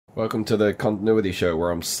Welcome to the continuity show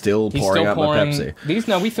where I'm still pouring out my Pepsi.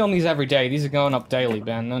 We film these every day. These are going up daily,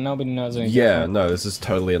 Ben. Nobody knows anything. Yeah, no, this is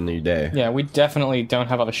totally a new day. Yeah, we definitely don't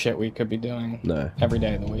have other shit we could be doing. No. Every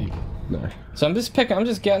day of the week. No. So I'm just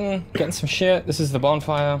getting some shit. This is the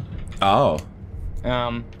bonfire. Oh.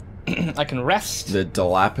 I can rest. The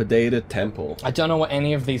dilapidated temple. I don't know what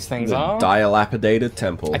any of these things are. Dilapidated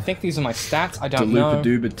temple. I think these are my stats. I don't know.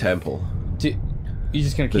 Delupadoobid temple. You're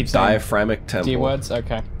just gonna keep saying diaphragmic temple. D words?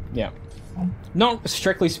 Okay. Yeah. Not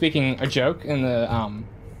strictly speaking a joke in the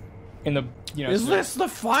you know. Is this the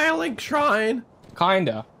filing shrine?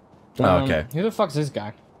 Kinda. Oh, okay. Who the fuck's this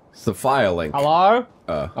guy? It's the filing. Hello?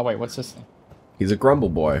 Oh wait, what's this thing? He's a grumble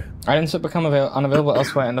boy. Items that become unavailable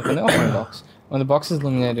elsewhere end up in the offering box. When the box is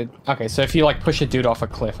eliminated... Okay, so if you, like, push a dude off a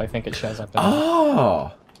cliff, I think it shows up there.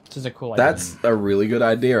 Oh! Which is a cool idea. That's a really good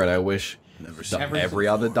idea, and I wish every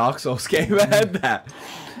other Dark Souls game had that.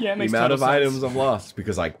 Yeah, it makes the amount of sense. items I've lost,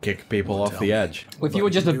 because I kick people off the edge. If you were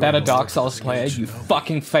just a better Dark Souls player, you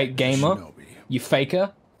fucking fake gamer. You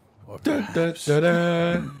faker. And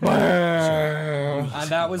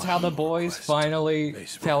that was how the boys finally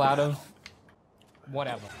fell out of...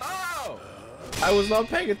 whatever. Oh! I was not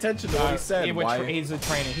paying attention to what he said. He's a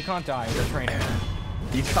trainer. He can't die. He's a trainer.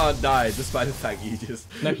 He can't die, despite the fact you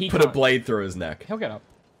just he put a blade through his neck. He'll get up.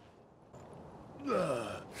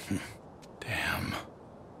 Damn.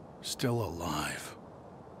 Still alive.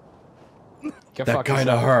 That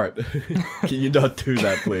kinda hurt. Can you not do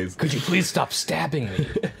that, please? Could you please stop stabbing me?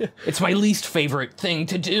 It's my least favorite thing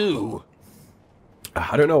to do.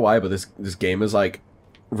 I don't know why, but this game is like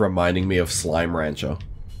reminding me of Slime Rancher.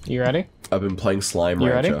 You ready? I've been playing Slime You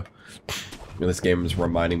Rancher. And this game is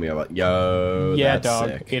reminding me of it. Yo, yeah, that's dog,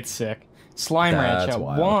 sick. it's sick. Slime Rancher,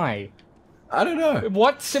 why? I don't know.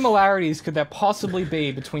 What similarities could there possibly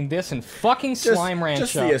be between this and fucking Slime Rancher?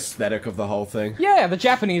 Just the aesthetic of the whole thing. Yeah, the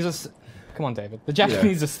Japanese... Come on, David. The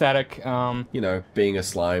Japanese aesthetic, you know, being a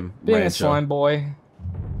slime being rancher, a slime boy.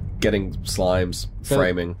 Getting slimes,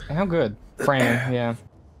 framing. How good. Framing, yeah.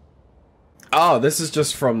 Oh, this is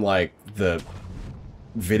just from, like, the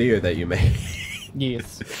video that you made.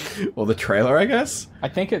 Yes. Or the trailer, I guess? I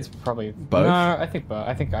think it's probably... both? No, I think both.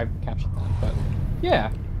 I think I captured that, but...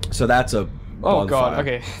 Yeah. So that's a bonfire. Oh god,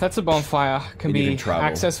 okay. That's a bonfire. Can be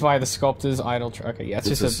accessed via the sculptor's idol... Okay, yeah, it's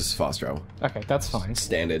just This is fast travel. Okay, that's fine.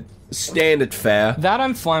 Standard fare. That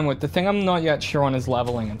I'm fine with. The thing I'm not yet sure on is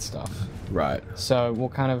leveling and stuff. Right. So, we'll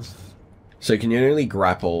kind of... So can you only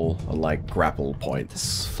grapple, like, grapple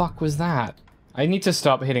points? The fuck was that? I need to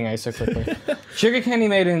stop hitting A so quickly. Sugar candy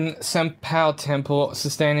made in Senpou Temple,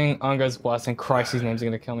 sustaining Ungo's blessing. Christ, these names are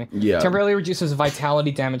gonna kill me. Yeah. Temporarily reduces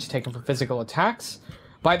vitality damage taken from physical attacks.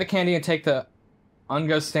 Buy the candy and take the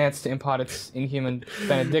Ungo stance to impart its inhuman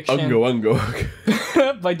benediction.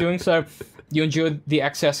 Ungo. By doing so, you endure the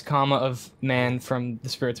excess karma of man from the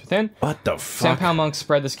spirits within. What the fuck? Senpou monks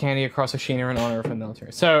spread this candy across Oshina in honor of the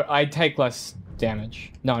military. So, I take less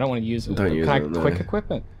damage. No, I don't want to use it. Don't use it, no. Quick equip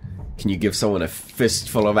it? Can you give someone a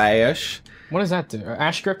fistful of ash? What does that do?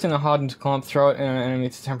 Ash grip and a hardened clump, throw it at an enemy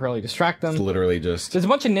to temporarily distract them. It's literally just... There's a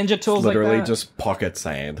bunch of ninja tools like that. Literally just pocket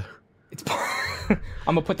sand. It's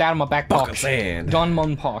I'm gonna put that in my back pocket. Pocket sand. Don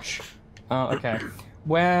Mon Posh. Okay.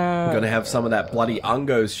 Where... I'm gonna have some of that bloody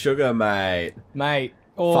Ungo's sugar, mate. Mate.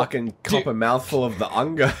 Or... Fucking cop a mouthful of the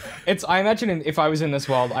Ungo. I imagine if I was in this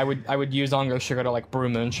world, I would use Ungo sugar to like brew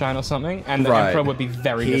moonshine or something, and the Emperor would be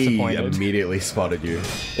very disappointed. He immediately spotted you.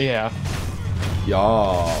 Yeah.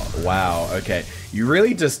 Oh, wow, okay. You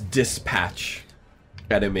really just dispatch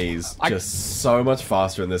enemies just so much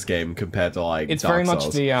faster in this game compared to like it's Dark very Souls.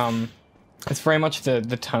 much the it's very much the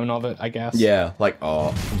tone of it, I guess. Yeah, like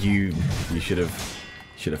you should have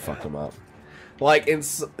fucked them up. Like in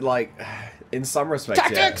some respects,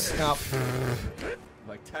 tactics. Yeah.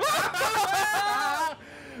 Like tactics.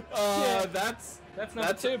 That's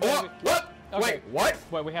number two, baby. What? Okay. Wait, what?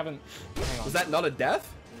 Wait, we haven't. Hang on. Was that not a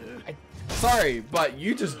death? Sorry, but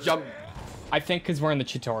you just jumped. I think because we're in the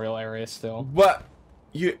tutorial area still. What?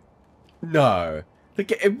 No.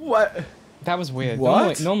 What? That was weird.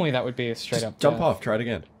 What? Normally that would be a straight up jump death. off. Try it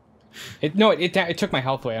again. It took my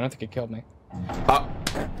health away. I don't think it killed me.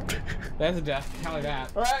 There's a death. Tally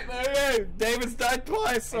that. Alright, there you go. David's died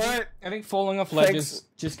twice. Alright. I think falling off ledges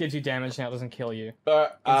just gives you damage now. It doesn't kill you.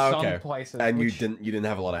 Okay. Some places. And you didn't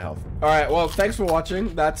have a lot of health. Alright, well, thanks for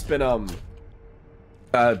watching. That's been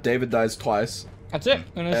David dies twice. That's it.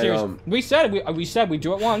 In a series. We said we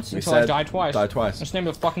do it once until I die twice. Die twice. That's the name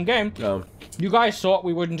of the fucking game. You guys thought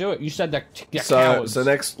we wouldn't do it. You said that. So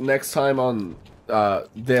next time on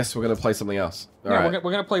this, we're gonna play something else. All right.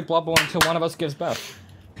 We're gonna play Bloodborne until one of us gives birth.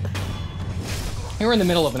 You're in the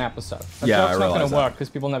middle of an episode. That Yeah, joke's I not going realize to work because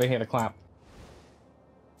people never hear the clap.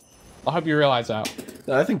 I hope you realize that.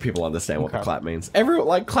 No, I think people understand what the Okay. clap means. Everyone,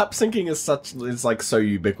 like, clap syncing is like so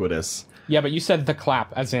ubiquitous. Yeah, but you said the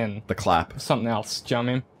clap, as in The clap. something else. Do you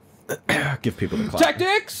know what I mean? Give people the clap.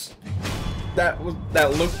 Tactics! That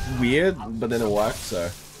looked weird, but then it worked, so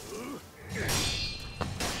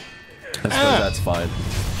I suppose that's fine.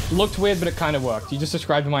 Looked weird, but it kind of worked. You just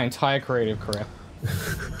described my entire creative career.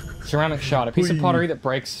 Ceramic shard. A piece of pottery that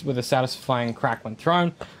breaks with a satisfying crack when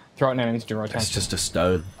thrown. Throw it in enemies to draw It's attention. just a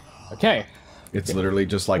stone. Okay. It's literally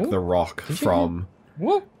just like the rock from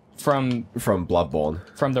Whoop. From Bloodborne.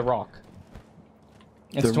 the rock.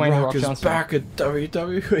 It's The Dwayne Rock is Johnson. back at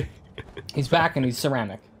WWE. He's back and he's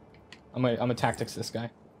ceramic. I'm a tactics this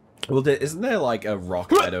guy. Well, isn't there like a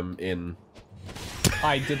rock item in?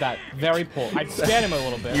 I did that very poor. I scared him a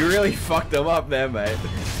little bit. You really fucked him up there, mate.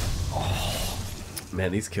 Oh,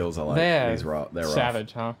 man, these kills are like They're they're rough.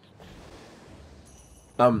 savage, huh?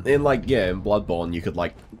 In Bloodborne,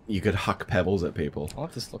 you could huck pebbles at people I'll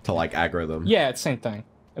have to look to like aggro them. Yeah, it's the same thing.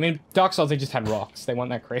 I mean, Dark Souls, they just had rocks. They weren't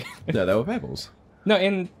that creative. No, they were pebbles. No,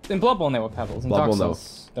 in Bloodborne, there were pebbles. In Dark Bloodborne,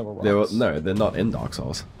 Souls, there were rocks. They're not in Dark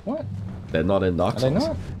Souls. What? They're not in Dark Are they Souls.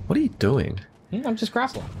 not? What are you doing? I'm just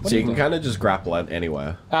grappling. What So are you can doing? kind of just grapple at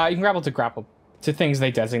anywhere You can grapple to things they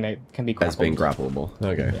designate can be grappled. as being grappleable.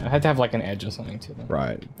 Okay. Yeah, I had to have like an edge or something to them.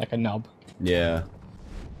 Right. Like a nub. Yeah.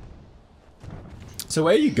 So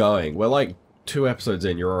where are you going? We're like 2 episodes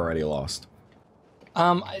in. You're already lost.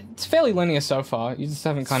 It's fairly linear so far. You just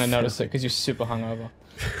haven't kind of noticed it because you're super hungover.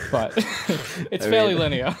 But it's fairly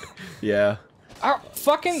linear. Yeah. Oh,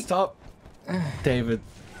 fucking... Stop, David.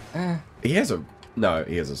 He has a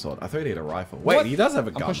sword. I thought he had a rifle. Wait, What? he does have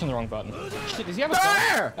a I'm gun. pushing the wrong button. Shit, does he have a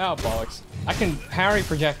There! gun? Oh, bollocks. I can parry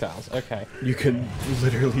projectiles. Okay. You can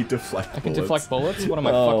literally deflect. I can deflect bullets? What am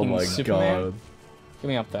I, Oh fucking my Superman? god. Get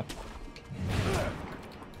me up there.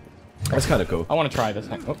 That's kind of cool. I want to try this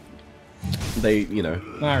thing. Oh, They, you know,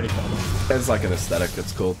 I already killed him. there's like an aesthetic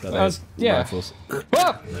that's cool. That yeah. Rifles.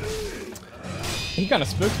 Ah! He kind of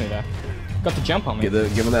spooked me there. Got the jump on me.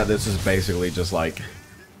 Given that this is basically just like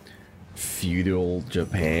feudal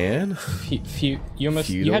Japan. You almost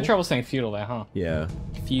you had Feudal? trouble saying feudal there, huh? Yeah.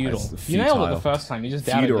 Feudal. That's You nailed it futile. the first time. You just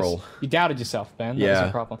doubted Feudal. You doubted yourself, Ben. That was Yeah.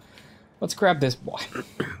 the problem. Let's grab this boy.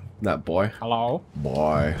 That boy. Hello,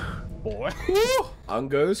 Boy. boy.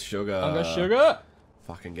 Ungo's sugar. Ungo sugar.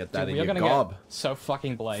 Fucking get that Dude, in we are your gonna gob. get so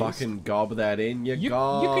fucking blazed. Fucking gob that in your you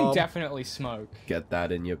gob. can definitely smoke. Get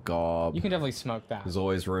that in your gob. You can definitely smoke that. There's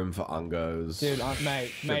always room for Ungos. Dude,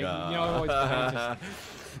 mate, you Sugar. know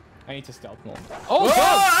I need to stealth more. Oh, Oh, dog!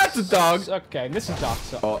 that's a dog! Okay, this is Dark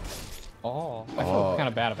Souls. Oh, Oh, I feel kind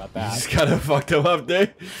of bad about you that. just kind of fucked him up,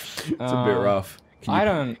 dude. It's a bit rough.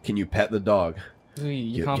 Can you pet the dog?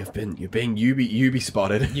 You can't. You're being UB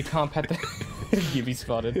spotted. You can't pet the. You be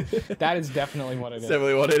spotted. That is definitely what it is.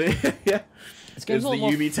 Definitely what it is. Yeah. This There's game's a the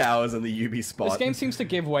little more. UB towers and the UB spot. This game seems to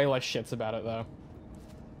give way less shits about it though.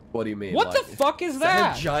 What do you mean? What like, the fuck is is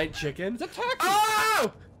that? a giant chicken? It's a turkey.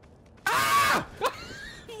 Oh! Ah!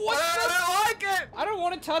 What I the? don't like it. I don't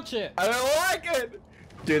want to touch it. I don't like it.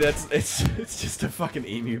 Dude, it's just a fucking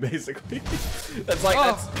emu basically. That's like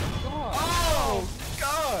that's. God. Oh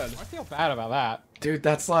god. I feel bad about that. Dude,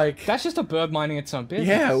 that's like. That's just a bird minding its own business.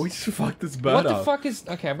 Yeah, we just fucked this bird What up. the fuck is?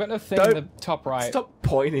 Okay, I've got a thing in the top right. Stop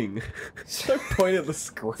pointing. Stop pointing at the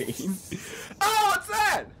screen. Oh, what's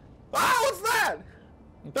that? Oh, what's that?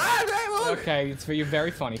 Ah, hey, look. Okay, it's you're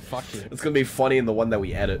very funny. Fuck you. It's gonna be funny in the one that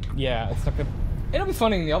we edit. Yeah, it's not gonna. It'll be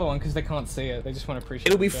funny in the other one because they can't see it. They just want to appreciate.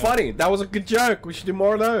 It'll be the joke. funny. That was a good joke. We should do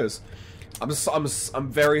more of those. I'm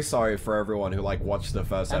very sorry for everyone who like watched the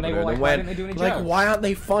first And they episode were like, and why went didn't they do any like, jokes? why aren't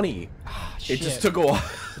they funny? It Shit. just took a while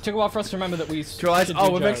It took a while for us to remember that we to realize. should Oh,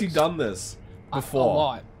 do we've actually jokes. done this before. A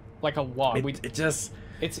lot, like a lot. It just.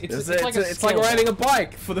 It's It's like a it's like skill. riding a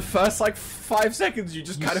bike. For the first like 5 seconds, you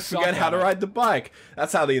just You kind of suck forget how at to it. ride the bike.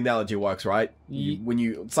 That's how the analogy works, right?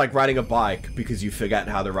 It's like riding a bike because you forget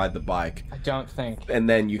how to ride the bike, I don't think. and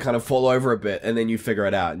then you kind of fall over a bit, and then you figure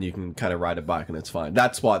it out, and you can kind of ride a bike, and it's fine.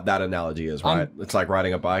 That's what that analogy is, right? It's like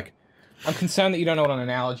riding a bike. I'm concerned that you don't know what an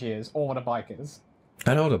analogy is or what a bike is.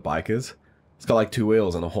 I know what a bike is. It's got like 2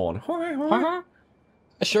 wheels and a horn.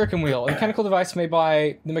 A shuriken wheel, a mechanical device made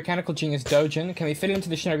by the mechanical genius Dojin, can be fitted into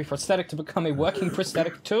the shinobi prosthetic to become a working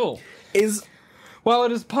prosthetic tool. While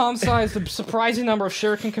it is palm-sized, a surprising number of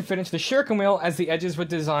shuriken can fit into the shuriken wheel, as the edges were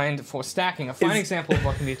designed for stacking. A fine example of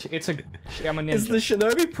what can be achieved. I'm a ninja. Is the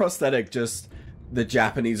shinobi prosthetic just the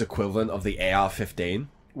Japanese equivalent of the AR-15?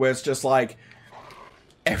 Where it's just like,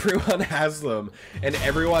 everyone has them, and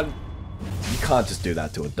everyone You can't just do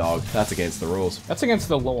that to a dog. That's against the rules. That's against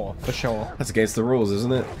the law, for sure. That's against the rules,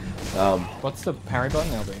 isn't it? What's the parry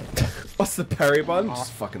button, LB? What's the parry button?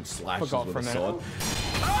 Just fucking slashes with a sword.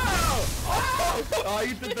 Oh,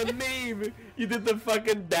 you did the meme! You did the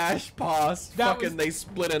fucking dash pass. They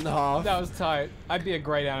split in half. That was tight. I'd be a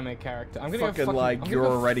great anime character. I'm gonna fucking go like you're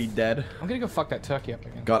already dead. I'm gonna go fuck that turkey up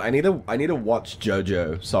again. God, I need to watch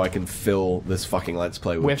JoJo so I can fill this fucking Let's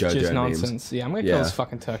Play with JoJo just memes. nonsense. Yeah, I'm gonna kill this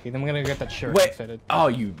fucking turkey. Then we're gonna get that shuriken fitted. Oh,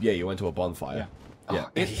 you went to a bonfire. Yeah.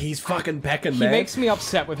 He's fucking pecking, man. He makes me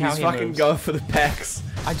upset with how he moves. He's fucking going for the pecs.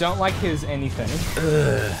 I don't like his anything.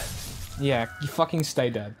 Yeah, you fucking stay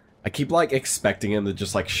dead. I keep like expecting him to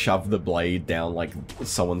just like shove the blade down like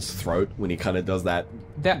someone's throat when he kind of does that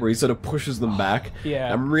where he sort of pushes them back.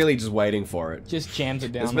 Yeah. I'm really just waiting for it. Just jams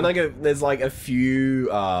it down. There's been there's like a few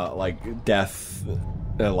like death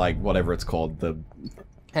like whatever it's called, the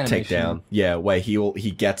animation. takedown. Yeah, where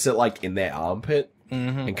he gets it like in their armpit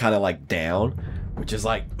and kind of like down, which is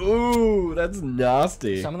like, ooh, that's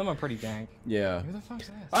nasty. Some of them are pretty dank. Yeah. Who the fuck's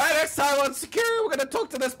this? Alright, next time on Sekiro, we're gonna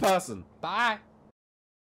talk to this person. Bye.